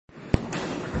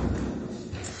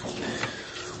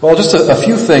Well, just a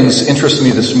few things interest me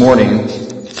this morning.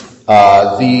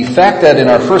 The fact that in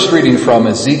our first reading from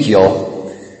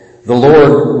Ezekiel, the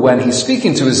Lord, when he's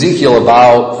speaking to Ezekiel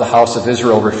about the house of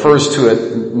Israel, refers to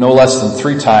it no less than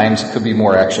 3 times. It could be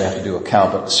more, actually, I have to do a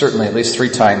count, but certainly at least 3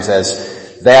 times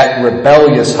as that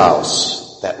rebellious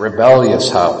house. That rebellious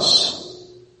house.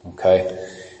 Okay?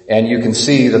 And you can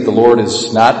see that the Lord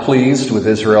is not pleased with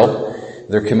Israel.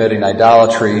 They're committing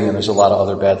idolatry, and there's a lot of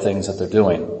other bad things that they're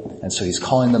doing. And so he's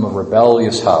calling them a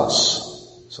rebellious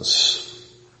house. So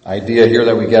this idea here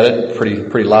that we get it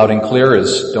pretty loud and clear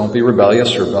is don't be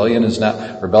rebellious. Rebellion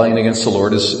against the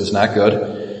Lord is not good.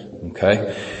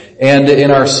 Okay. And in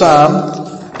our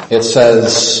psalm, it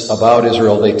says about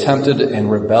Israel, they tempted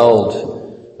and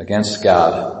rebelled against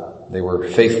God. They were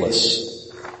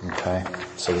faithless. Okay.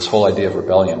 So this whole idea of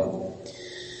rebellion.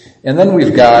 And then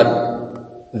we've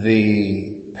got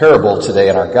the parable today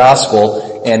in our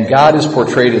gospel, and God is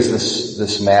portrayed as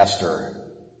this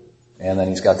master. And then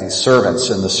he's got these servants,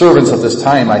 and the servants of this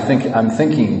time, I'm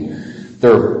thinking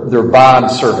they're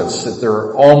bond servants, that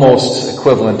they're almost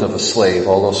equivalent of a slave,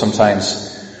 although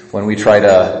sometimes when we try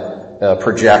to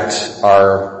project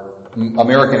our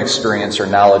American experience or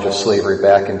knowledge of slavery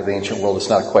back into the ancient world, it's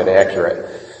not quite accurate.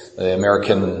 The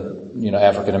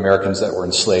African Americans that were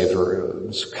enslaved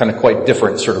was kind of quite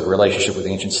different sort of relationship with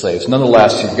the ancient slaves.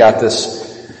 Nonetheless, you've got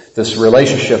this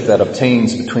relationship that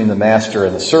obtains between the master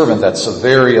and the servant that's a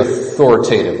very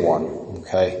authoritative one,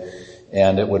 okay?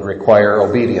 And it would require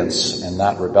obedience and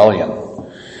not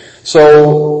rebellion.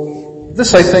 So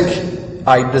this, I think,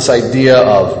 this idea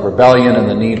of rebellion and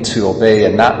the need to obey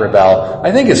and not rebel,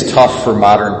 I think is tough for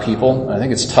modern people. I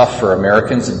think it's tough for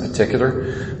Americans in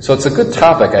particular. So it's a good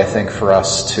topic, I think, for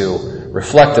us to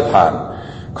reflect upon.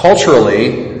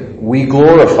 Culturally, we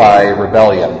glorify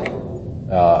rebellion.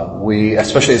 We,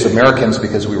 especially as Americans,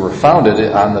 because we were founded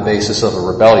on the basis of a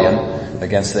rebellion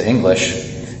against the English,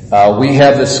 we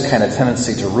have this kind of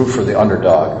tendency to root for the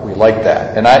underdog. We like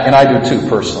that. And I do too,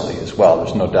 personally, as well.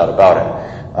 There's no doubt about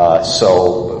it.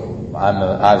 So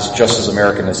I'm just as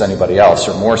American as anybody else,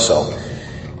 or more so.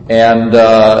 And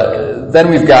then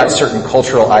we've got certain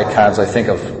cultural icons. I think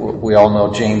of, we all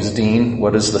know James Dean.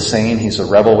 What is the saying? He's a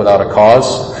rebel without a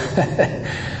cause.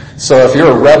 So if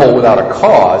you're a rebel without a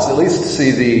cause, at least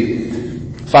see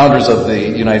the founders of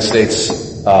the United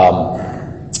States,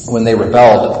 when they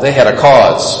rebelled, they had a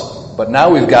cause. But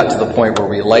now we've got to the point where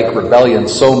we like rebellion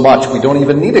so much we don't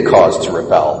even need a cause to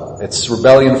rebel. It's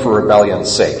rebellion for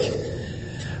rebellion's sake.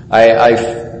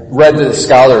 I've read the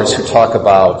scholars who talk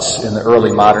about in the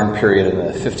early modern period in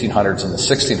the 1500s and the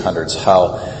 1600s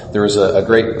how there was a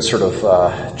great sort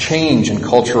of change in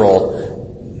cultural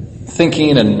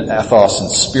thinking and ethos and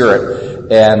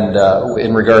spirit, and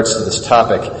in regards to this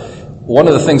topic. One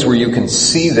of the things where you can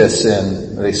see this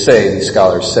in, these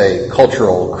scholars say,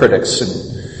 cultural critics,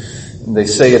 and they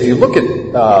say if you look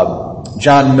at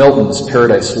John Milton's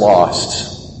Paradise Lost,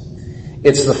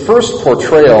 it's the first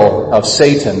portrayal of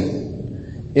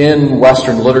Satan in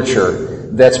Western literature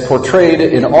that's portrayed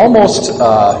in almost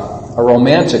a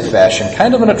romantic fashion,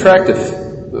 kind of an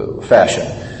attractive fashion.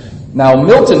 Now,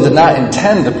 Milton did not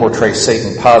intend to portray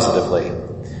Satan positively,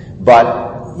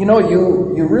 but,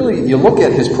 you look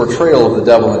at his portrayal of the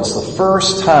devil, and it's the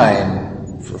first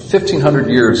time for 1,500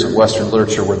 years of Western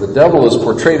literature where the devil is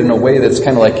portrayed in a way that's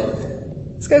kind of like,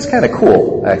 this guy's kind of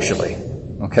cool, actually,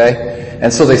 okay?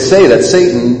 And so they say that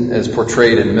Satan, as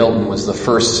portrayed in Milton, was the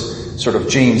first sort of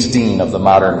James Dean of the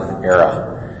modern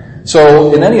era.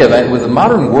 So, in any event, with the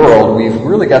modern world, we've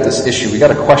really got this issue. We've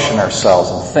got to question ourselves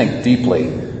and think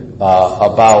deeply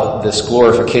about this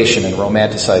glorification and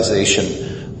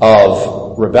romanticization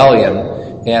of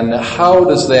rebellion, and how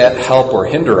does that help or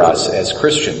hinder us as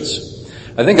Christians?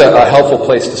 I think a helpful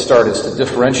place to start is to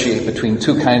differentiate between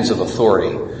 2 kinds of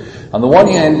authority. On the one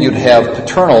hand, you'd have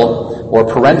paternal or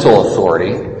parental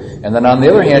authority, and then on the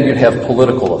other hand, you'd have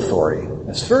political authority.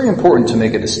 It's very important to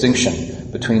make a distinction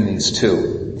between these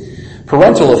two.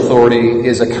 Parental authority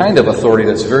is a kind of authority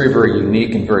that's very, very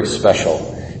unique and very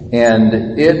special.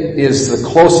 And it is the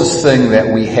closest thing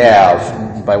that we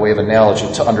have, by way of analogy,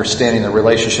 to understanding the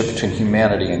relationship between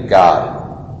humanity and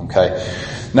God. Okay?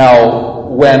 Now,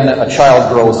 when a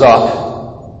child grows up,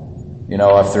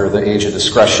 if they're the age of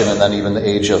discretion and then even the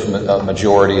age of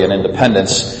majority and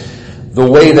independence, the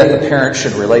way that the parent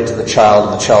should relate to the child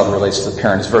and the child relates to the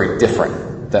parent is very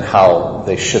different than how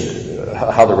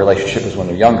the relationship is when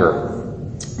they're younger.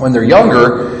 When they're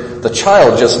younger, the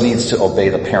child just needs to obey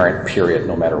the parent, period,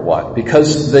 no matter what,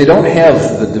 because they don't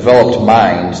have the developed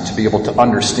mind to be able to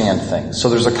understand things. So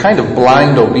there's a kind of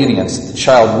blind obedience that the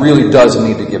child really does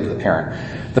need to give to the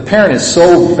parent. The parent is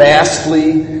so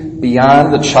vastly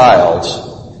beyond the child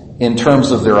in terms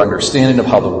of their understanding of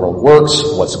how the world works,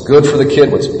 what's good for the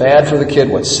kid, what's bad for the kid,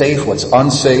 what's safe, what's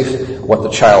unsafe, what the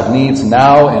child needs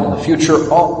now and in the future.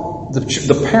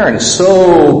 The parent is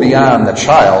so beyond the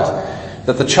child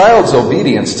that the child's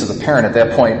obedience to the parent at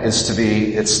that point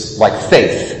it's like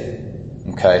faith.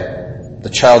 Okay? The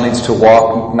child needs to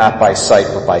walk not by sight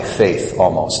but by faith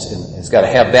almost. And he's got to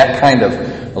have that kind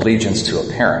of allegiance to a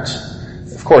parent.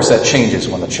 Of course, that changes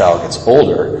when the child gets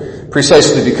older,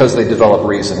 precisely because they develop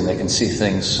reason and they can see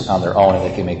things on their own and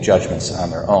they can make judgments on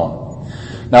their own.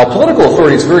 Now, political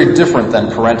authority is very different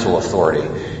than parental authority.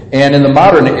 And in the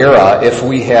modern era, if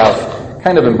we have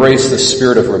kind of embraced the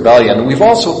spirit of rebellion, we've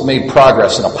also made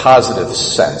progress in a positive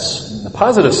sense. And the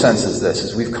positive sense is this,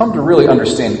 is we've come to really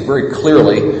understand very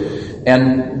clearly,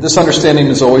 and this understanding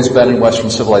has always been in Western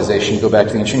civilization. You go back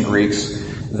to the ancient Greeks.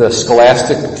 The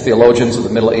scholastic theologians of the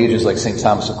Middle Ages, like St.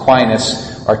 Thomas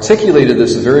Aquinas, articulated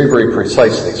this very, very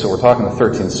precisely. So we're talking the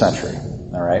 13th century,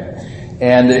 all right?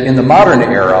 And in the modern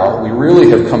era, we really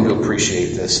have come to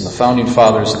appreciate this, and the founding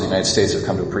fathers of the United States have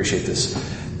come to appreciate this,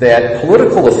 that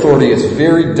political authority is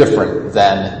very different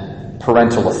than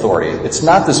parental authority. It's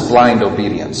not this blind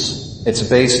obedience. It's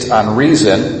based on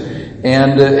reason,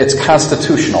 and it's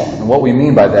constitutional. And what we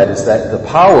mean by that is that the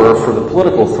power for the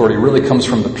political authority really comes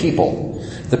from the people.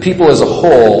 The people as a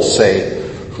whole say,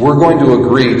 we're going to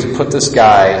agree to put this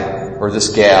guy or this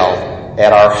gal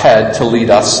at our head to lead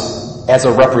us as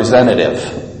a representative.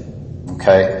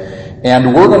 Okay?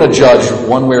 And we're going to judge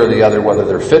one way or the other whether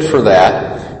they're fit for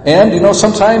that. And,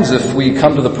 sometimes if we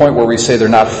come to the point where we say they're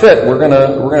not fit, we're going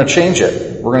to change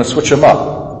it. We're going to switch them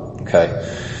up.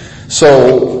 Okay?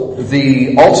 So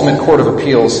the ultimate court of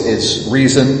appeals is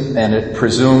reason, and it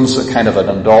presumes a kind of an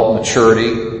adult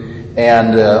maturity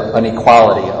and an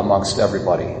equality amongst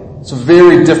everybody. It's a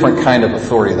very different kind of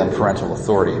authority than parental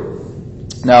authority.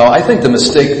 Now, I think the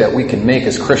mistake that we can make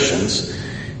as Christians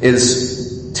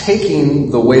is taking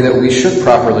the way that we should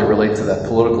properly relate to that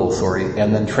political authority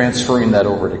and then transferring that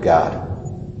over to God.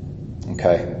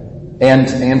 Okay?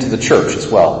 And to the church as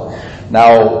well.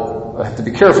 Now, I have to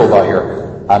be careful about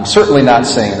here. I'm certainly not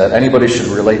saying that anybody should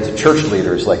relate to church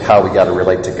leaders like how we got to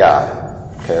relate to God.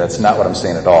 Okay, that's not what I'm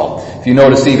saying at all. If you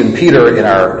notice, even Peter in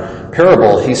our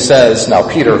parable, he says, now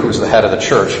Peter, who's the head of the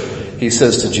church, he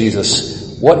says to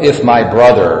Jesus, what if my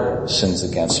brother sins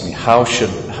against me? How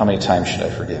many times should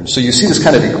I forgive him? So you see this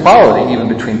kind of equality even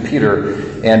between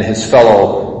Peter and his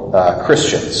fellow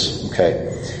Christians.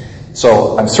 Okay,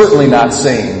 so I'm certainly not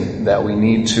saying that we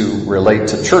need to relate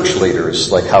to church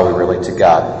leaders like how we relate to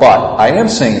God, but I am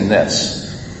saying this.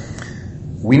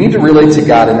 We need to relate to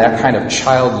God in that kind of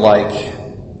childlike,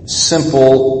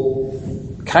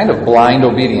 simple, kind of blind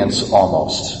obedience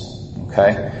almost,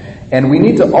 okay? And we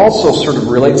need to also sort of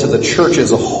relate to the church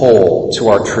as a whole, to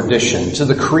our tradition, to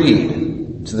the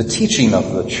creed, to the teaching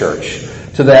of the church,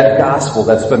 to that gospel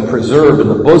that's been preserved in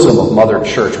the bosom of Mother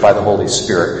Church by the Holy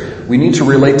Spirit. We need to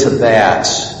relate to that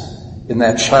in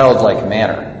that childlike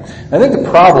manner. I think the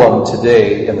problem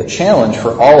today and the challenge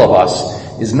for all of us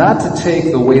is not to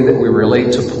take the way that we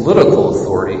relate to political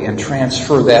authority and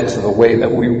transfer that to the way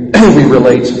that we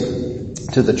relate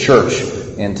to the church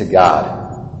and to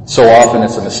God. So often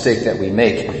it's a mistake that we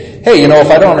make. Hey,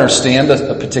 if I don't understand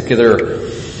a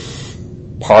particular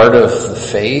part of the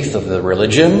faith, of the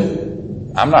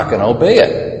religion, I'm not going to obey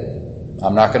it.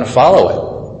 I'm not going to follow it.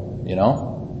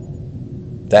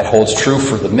 That holds true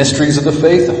for the mysteries of the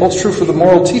faith. It holds true for the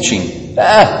moral teaching.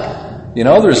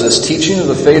 There's this teaching of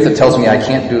the faith that tells me I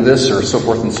can't do this or so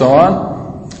forth and so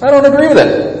on. I don't agree with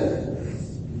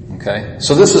it. Okay?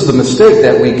 So this is the mistake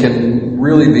that we can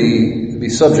really be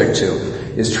subject to,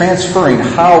 is transferring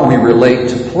how we relate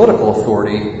to political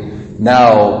authority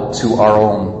now to our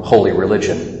own holy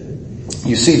religion.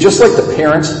 You see, just like the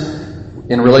parent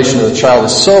in relation to the child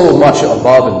is so much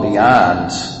above and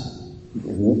beyond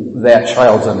that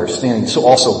child's understanding, so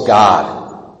also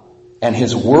God and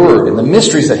His Word and the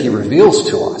mysteries that He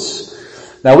reveals to us.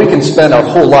 Now we can spend our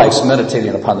whole lives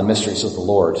meditating upon the mysteries of the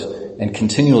Lord and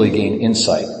continually gain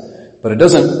insight, but it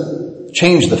doesn't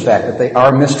change the fact that they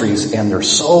are mysteries and they're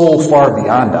so far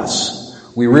beyond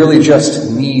us. We really just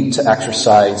need to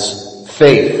exercise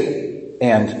faith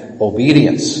and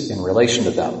obedience in relation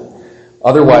to them.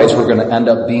 Otherwise we're going to end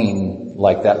up being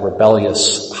like that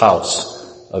rebellious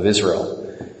house of Israel.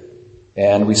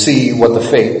 And we see what the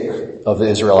fate of the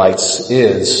Israelites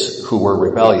is who were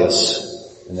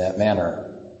rebellious in that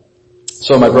manner.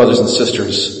 So my brothers and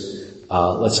sisters,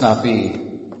 let's not be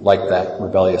like that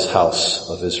rebellious house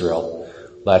of Israel.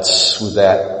 Let's, with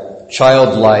that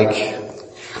childlike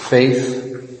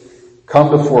faith, come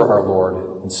before our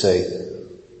Lord and say,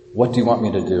 What do you want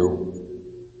me to do?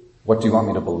 What do you want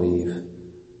me to believe?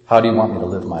 How do you want me to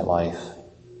live my life?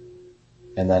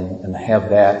 And have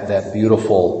that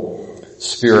beautiful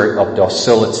spirit of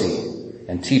docility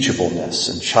and teachableness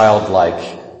and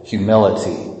childlike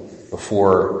humility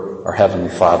before our Heavenly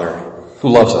Father, who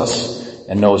loves us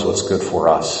and knows what's good for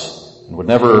us and would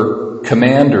never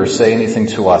command or say anything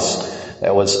to us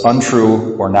that was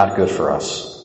untrue or not good for us.